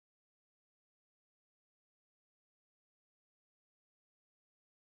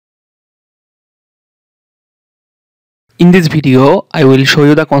In this video, I will show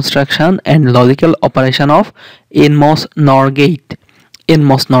you the construction and logical operation of NMOS NOR gate.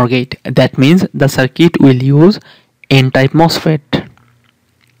 NMOS NOR gate. That means the circuit will use N-type MOSFET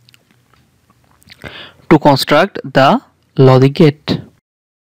to construct the logic gate.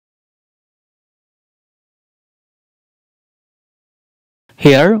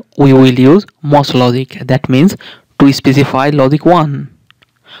 Here we will use MOS logic. That means to specify logic 1,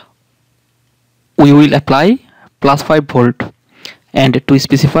 we will apply plus 5 volt, and to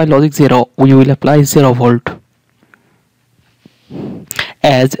specify logic 0 we will apply 0 volt.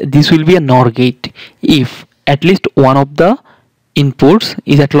 As this will be a NOR gate, if at least one of the inputs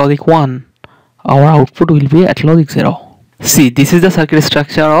is at logic 1, our output will be at logic 0. See, this is the circuit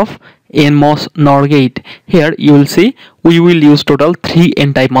structure of NMOS NOR gate. Here you will see we will use total 3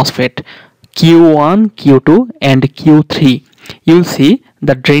 N-type MOSFET, Q1, Q2 and Q3. You will see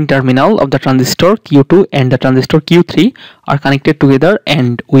the drain terminal of the transistor Q2 and the transistor Q3 are connected together,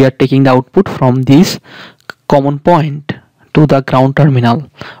 and we are taking the output from this common point to the ground terminal.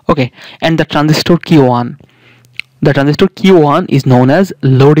 Okay, and the transistor Q1. The transistor Q1 is known as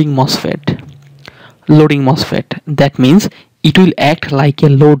loading MOSFET. Loading MOSFET. That means it will act like a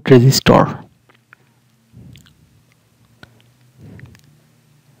load resistor.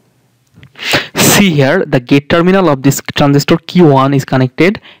 See here, the gate terminal of this transistor Q1 is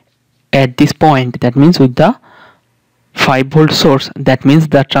connected at this point. That means with the 5 volt source. That means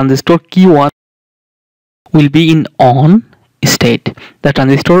the transistor Q1 will be in on state. The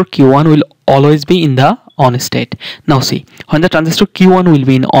transistor Q1 will always be in the on state. Now see, when the transistor Q1 will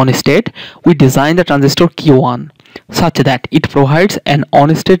be in on state, we design the transistor Q1 such that it provides an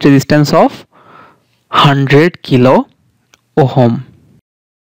on state resistance of 100 kilo ohm.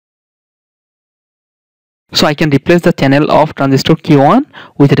 So I can replace the channel of transistor Q1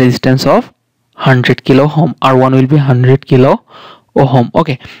 with a resistance of 100 kilo ohm. R1 will be 100 kilo ohm.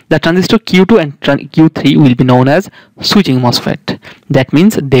 Okay, the transistor Q2 and Q3 will be known as switching MOSFET. That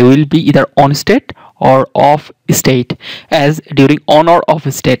means they will be either on state or off state, as during on or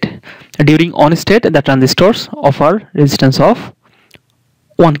off state. During on state, the transistors offer resistance of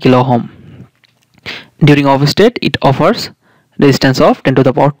 1 kilo ohm. During off state, it offers resistance of 10 to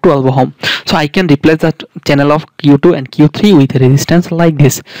the power 12 ohm. So I can replace the channel of Q2 and Q3 with resistance like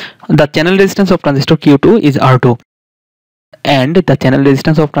this. The channel resistance of transistor Q2 is R2 and the channel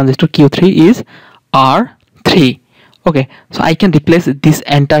resistance of transistor Q3 is R3. Okay, so I can replace this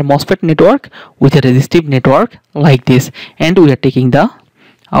entire MOSFET network with a resistive network like this, and we are taking the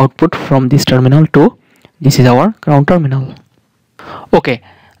output from this terminal to this is our ground terminal. Okay,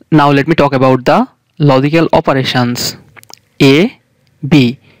 now let me talk about the logical operations A,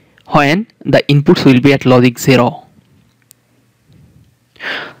 B, when the inputs will be at logic 0.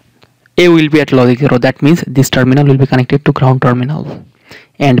 A will be at logic 0, that means this terminal will be connected to ground terminal,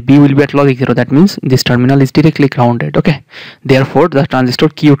 and B will be at logic 0, that means this terminal is directly grounded. Okay, therefore the transistor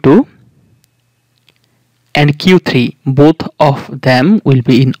Q2 and Q3, both of them will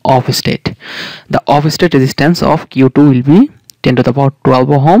be in off state. The off state resistance of Q2 will be 10 to the power 12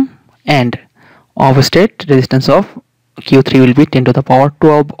 ohm, and off state resistance of Q3 will be 10 to the power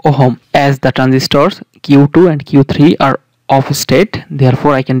 12 ohm. As the transistors Q2 and Q3 are off state,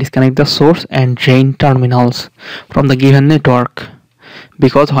 therefore I can disconnect the source and drain terminals from the given network,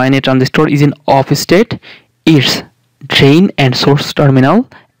 because when a transistor is in off state, its drain and source terminal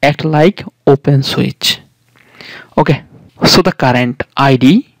act like open switch. Okay, so the current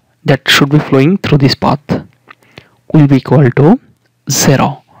ID that should be flowing through this path will be equal to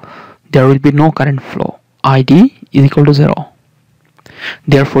 0. There will be no current flow. ID is equal to 0.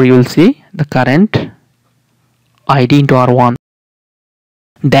 Therefore you will see the current ID into R1,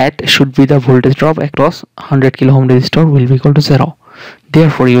 that should be the voltage drop across 100 kilo ohm resistor, will be equal to 0.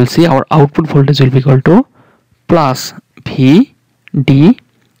 Therefore you will see our output voltage will be equal to plus VDD,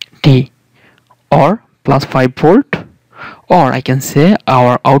 or plus 5 volt, or I can say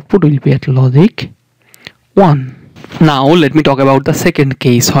our output will be at logic 1. Now let me talk about the second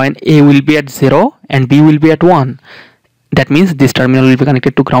case, when A will be at 0 and B will be at 1. That means this terminal will be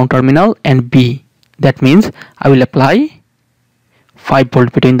connected to ground terminal and B. That means I will apply 5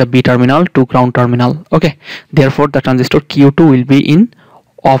 volt between the B terminal to ground terminal. Okay, therefore the transistor Q2 will be in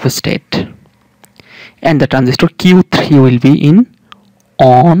off state and the transistor Q3 will be in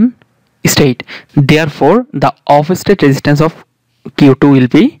on state. Therefore the off state resistance of Q2 will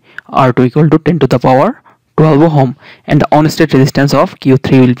be R2 equal to 10 to the power 12 ohm, and the on state resistance of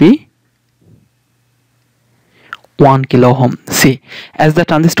Q3 will be 1 kilo ohm. See, as the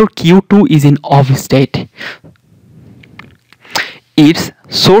transistor Q2 is in off state, its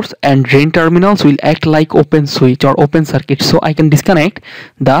source and drain terminals will act like open switch or open circuit. So I can disconnect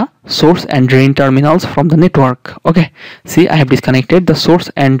the source and drain terminals from the network. Okay, see, I have disconnected the source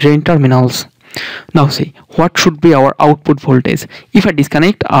and drain terminals. Now see, what should be our output voltage? If I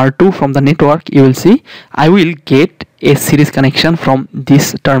disconnect R2 from the network, you will see I will get a series connection from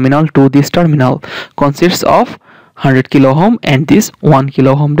this terminal to this terminal, consists of 100 kilo ohm and this 1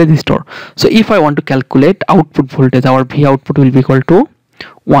 kilo ohm resistor. So if I want to calculate output voltage, our V output will be equal to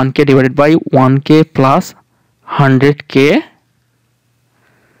 1k divided by 1k plus 100k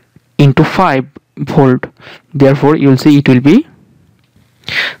into 5 volt. Therefore you will see it will be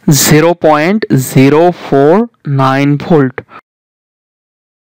 0.049 volt,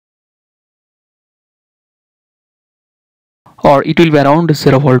 or it will be around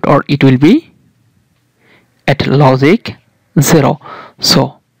 0 volt, or it will be at logic 0.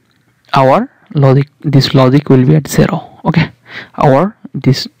 So our logic, this logic will be at 0. Okay, our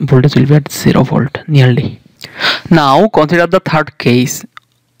this voltage will be at 0 volt nearly. Now consider the third case,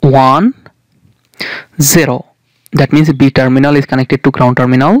 1 0. That means B terminal is connected to ground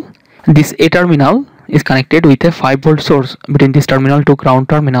terminal. This A terminal is connected with a 5 volt source between this terminal to ground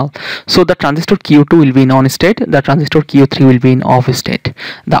terminal. So the transistor Q2 will be in on state, the transistor Q3 will be in off state.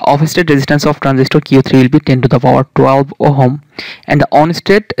 The off state resistance of transistor Q3 will be 10 to the power 12 ohm, and the on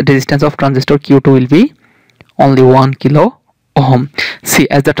state resistance of transistor Q2 will be only 1 kilo ohm. See,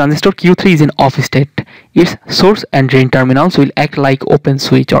 as the transistor Q3 is in off state, its source and drain terminals will act like open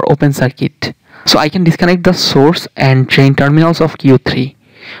switch or open circuit. So I can disconnect the source and drain terminals of Q3,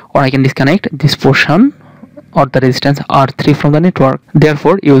 or I can disconnect this portion or the resistance R3 from the network.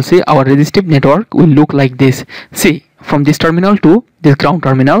 Therefore you will see our resistive network will look like this. See, from this terminal to this ground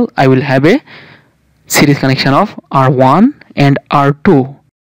terminal I will have a series connection of R1 and R2.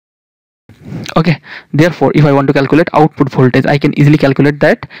 Okay, therefore if I want to calculate output voltage, I can easily calculate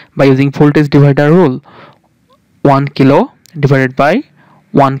that by using voltage divider rule. 1 kilo divided by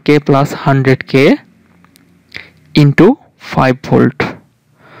 1k plus 100k into 5 volt,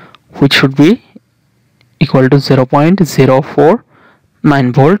 which should be equal to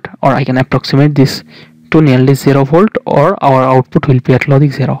 0.049 volt, or I can approximate this to nearly 0 volt, or our output will be at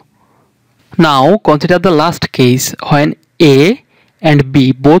logic 0. Now consider the last case, when A and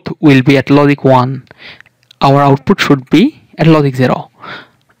B both will be at logic 1. Our output should be at logic 0.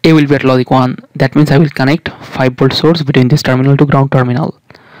 A will be at logic 1. That means I will connect 5 volt source between this terminal to ground terminal.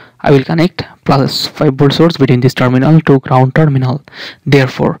 I will connect plus 5 volt source between this terminal to ground terminal.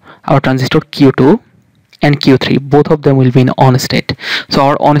 Therefore our transistor Q2 and Q3, both of them will be in on state. So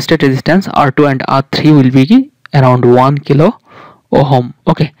our on state resistance R2 and R3 will be around 1 kilo ohm.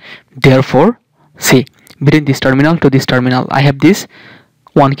 Okay, therefore see, between this terminal to this terminal I have this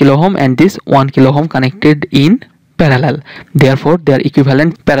 1 kilo ohm and this 1 kilo ohm connected in parallel. Therefore their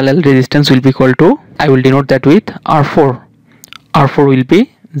equivalent parallel resistance will be equal to, I will denote that with R4. R4 will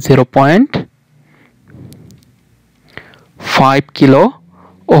be 0.5 kilo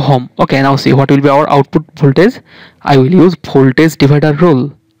ohm. Okay, now see, what will be our output voltage? I will use voltage divider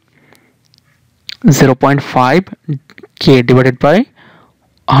rule. 0.5k divided by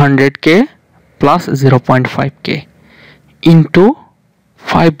 100k plus 0.5k into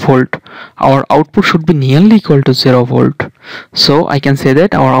 5 volt. Our output should be nearly equal to 0 volt. So I can say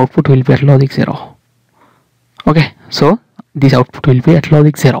that our output will be at logic 0. Okay, so this output will be at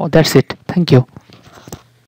logic 0. That's it. Thank you.